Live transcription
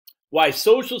Why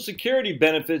Social Security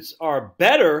benefits are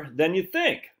better than you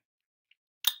think.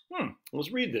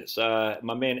 Let's read this.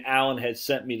 My man Alan had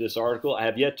sent me this article. I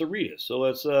have yet to read it, so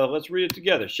let's read it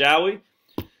together, shall we?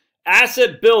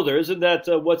 Asset Builder, isn't that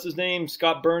what's his name?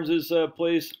 Scott Burns's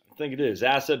place? I think it is.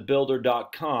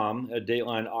 AssetBuilder.com.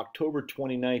 Dateline October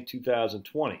 29th,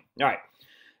 2020. All right.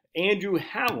 Andrew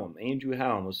Hallam.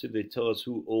 Let's see if they tell us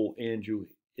who old Andrew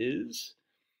is.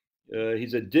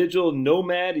 He's a digital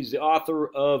nomad. He's the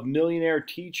author of Millionaire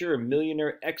Teacher and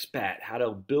Millionaire Expat, How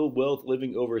to Build Wealth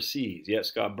Living Overseas. Yeah,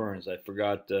 Scott Burns. I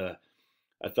forgot.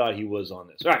 I thought he was on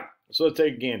this. All right, so let's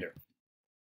take a gander.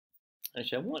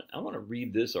 Actually, I want to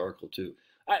read this article too.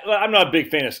 I'm not a big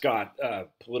fan of Scott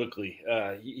politically.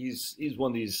 He's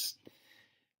one of these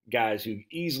guys who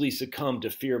easily succumb to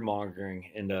fear mongering,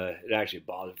 and it actually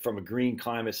bothers from a green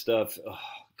climate stuff. Oh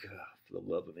God, for the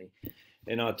love of me!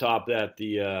 And on top of that,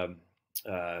 the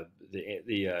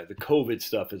COVID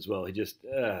stuff as well.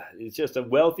 He's just a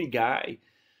wealthy guy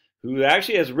who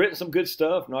actually has written some good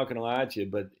stuff. Not going to lie to you,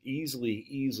 but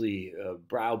easily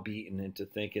browbeaten into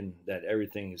thinking that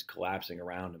everything is collapsing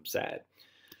around him. Sad.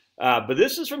 But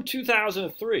this is from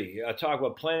 2003. I talk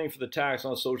about planning for the tax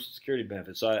on Social Security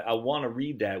benefits. I want to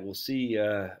read that. We'll see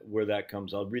where that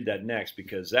comes. I'll read that next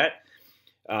because that.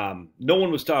 No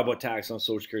one was talking about tax on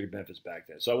Social Security benefits back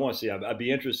then. So I want to see. I'd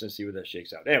be interested to see where that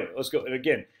shakes out. Anyway, let's go. And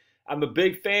again, I'm a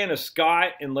big fan of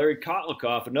Scott and Larry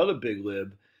Kotlikoff, another big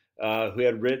lib, who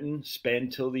had written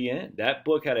Spend Till the End. That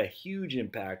book had a huge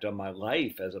impact on my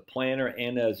life as a planner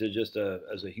and as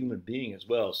a human being as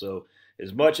well. So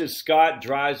as much as Scott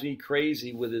drives me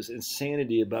crazy with his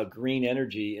insanity about green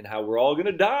energy and how we're all going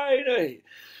to die in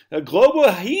a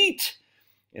global heat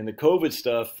and the COVID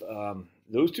stuff,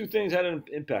 those two things had an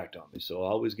impact on me, so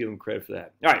I'll always give him credit for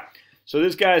that. All right, so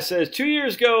this guy says, 2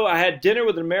 years ago, I had dinner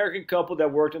with an American couple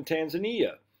that worked in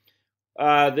Tanzania.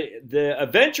 The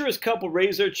adventurous couple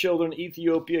raised their children in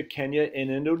Ethiopia, Kenya, and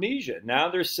Indonesia. Now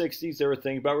in their 60s, they were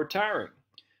thinking about retiring.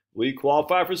 Will you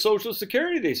qualify for Social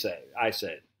Security, they say. I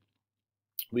said.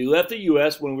 We left the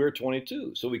U.S. when we were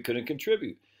 22, so we couldn't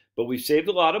contribute. But we saved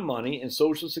a lot of money, and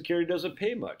Social Security doesn't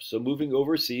pay much, so moving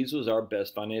overseas was our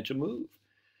best financial move.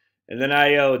 And then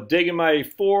I dig in my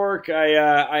fork. I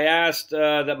asked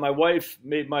that my wife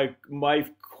made my wife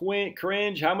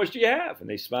cringe. How much do you have? And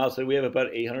they smiled and said, we have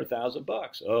about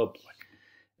 $800,000. Oh boy.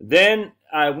 Then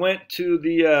I went to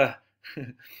the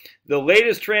the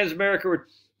latest Transamerica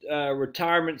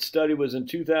retirement study was in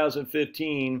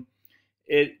 2015.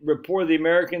 It reported the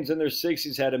Americans in their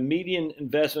 60s had a median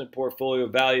investment portfolio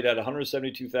valued at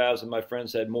 $172,000. My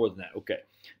friends had more than that. Okay.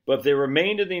 But if they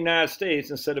remained in the United States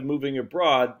instead of moving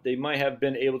abroad, they might have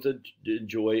been able to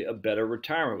enjoy a better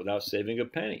retirement without saving a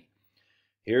penny.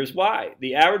 Here's why.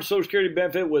 The average Social Security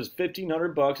benefit was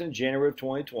 $1,500 in January of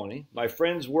 2020. My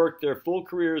friends worked their full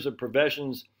careers in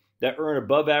professions that earn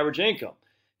above average income.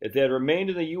 If they had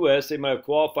remained in the U.S., they might have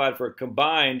qualified for a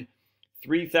combined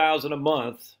 $3,000 a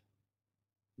month.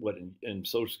 What, in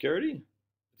Social Security?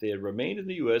 If they had remained in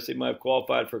the U.S., they might have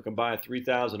qualified for a combined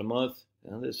 $3,000 a month.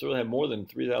 Well, they certainly have more than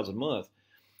 $3,000 a month.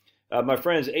 My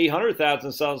friends,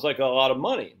 $800,000 sounds like a lot of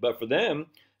money, but for them,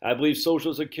 I believe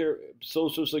Social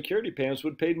Security payments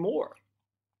would pay more.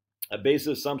 I base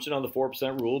the assumption on the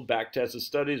 4% rule, back-tested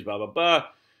studies, blah, blah, blah.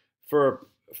 For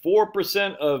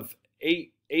 4% of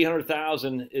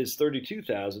 $800,000 is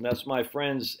 $32,000. That's my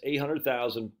friend's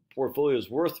 $800,000 portfolio is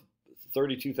worth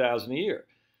 $32,000 a year.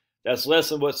 That's less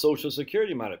than what Social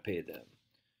Security might have paid them.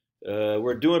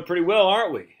 We're doing pretty well,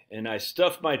 aren't we? And I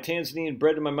stuffed my Tanzanian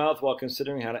bread in my mouth while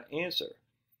considering how to answer.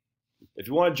 If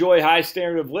you want to enjoy high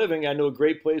standard of living, I know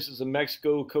great places in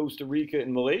Mexico, Costa Rica,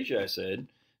 and Malaysia, I said.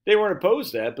 They weren't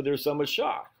opposed to that, but there's so much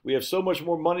shock. We have so much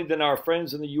more money than our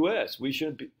friends in the U.S. We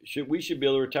should be able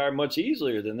to retire much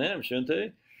easier than them, shouldn't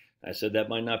they? I said that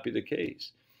might not be the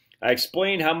case. I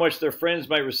explained how much their friends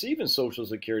might receive in Social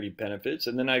Security benefits,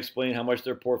 and then I explained how much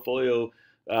their portfolio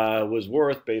was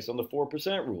worth based on the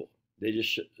 4% rule. They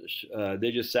just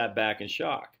sat back in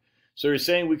shock. So you're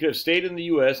saying we could have stayed in the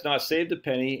U.S., not saved a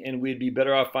penny, and we'd be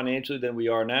better off financially than we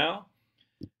are now?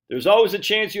 There's always a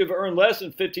chance you have earned less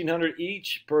than $1,500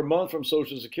 each per month from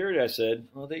Social Security, I said.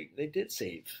 Well, they did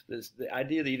save. The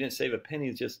idea that you didn't save a penny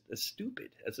is just stupid.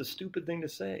 That's a stupid thing to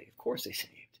say. Of course they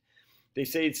saved. They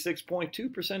saved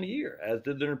 6.2% a year, as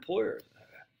did their employer.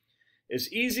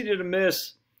 It's easy to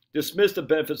dismiss the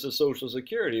benefits of Social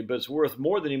Security, but it's worth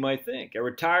more than you might think. A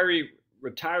retiree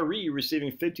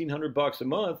receiving $1,500 a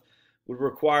month would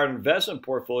require an investment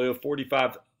portfolio of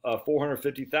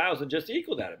 $450,000 just to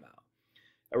equal that amount.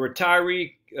 A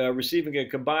retiree receiving a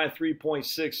combined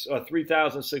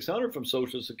 $3,600 from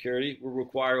Social Security would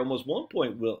require almost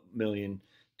 $1 million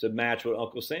to match what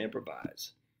Uncle Sam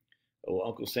provides. Well,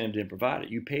 Uncle Sam didn't provide it.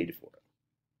 You paid for it.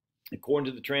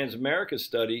 According to the Transamerica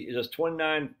study, just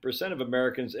 29% of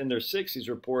Americans in their 60s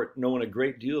report knowing a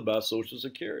great deal about Social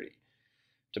Security.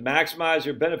 To maximize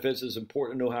your benefits, it's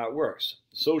important to know how it works.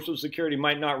 Social Security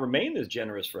might not remain this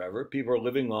generous forever. People are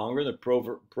living longer.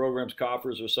 The program's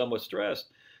coffers are somewhat stressed.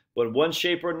 But in one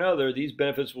shape or another, these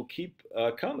benefits will keep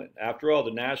coming. After all,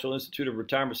 the National Institute of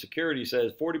Retirement Security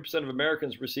says 40% of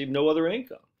Americans receive no other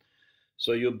income.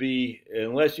 So you'll be,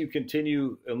 unless you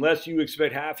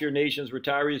expect half your nation's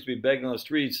retirees to be begging on the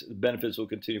streets, the benefits will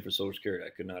continue for Social Security.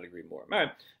 I could not agree more. All right,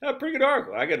 pretty good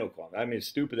article. I got no comment. I mean, it's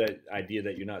stupid that idea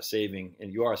that you're not saving,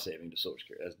 and you are saving to Social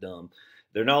Security. That's dumb.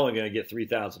 They're not only going to get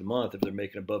 $3,000 a month if they're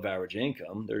making above average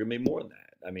income. They're going to be more than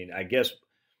that. I mean, I guess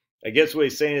what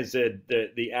he's saying is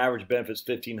that the average benefit's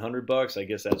 $1,500. I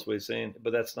guess that's what he's saying,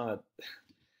 but that's not.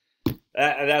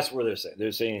 That's where they're saying.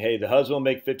 They're saying, hey, the husband will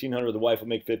make $1,500, the wife will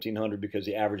make $1,500 because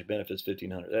the average benefit's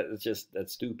 $1,500.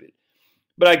 That's stupid.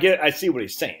 But I see what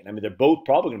he's saying. I mean, they're both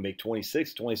probably going to make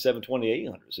 $2,600, $2,700,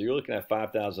 $2,800. So you're looking at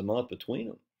 $5,000 a month between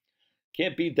them.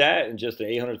 Can't beat that in just an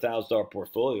 $800,000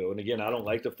 portfolio. And again, I don't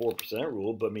like the 4%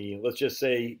 rule, but I mean, let's just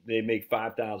say they make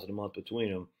 $5,000 a month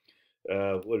between them.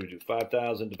 What do we do?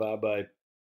 5,000 divided by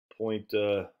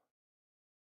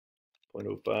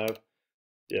 0.05.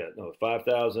 Yeah, no,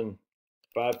 5,000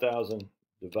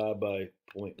 divided by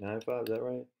 0.95, is that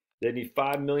right? They need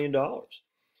 $5 million.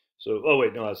 So, oh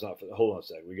wait, no, that's not for the, hold on a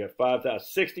second. We got 5,000,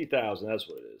 60,000, that's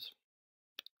what it is.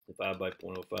 Divided by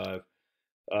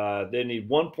 0.05. They need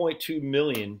 1.2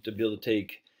 million to be able to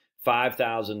take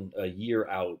 5,000 a year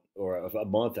out, or a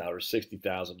month out, or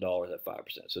 $60,000 at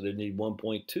 5%. So they need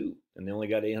 1.2, and they only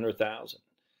got 800,000.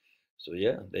 So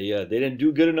yeah, they didn't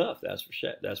do good enough. That's for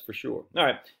sure. All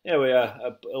right. Anyway,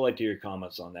 I'd like to hear your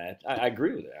comments on that. I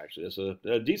agree with it, actually. It's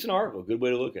a decent article, good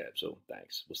way to look at it. So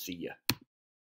thanks. We'll see ya.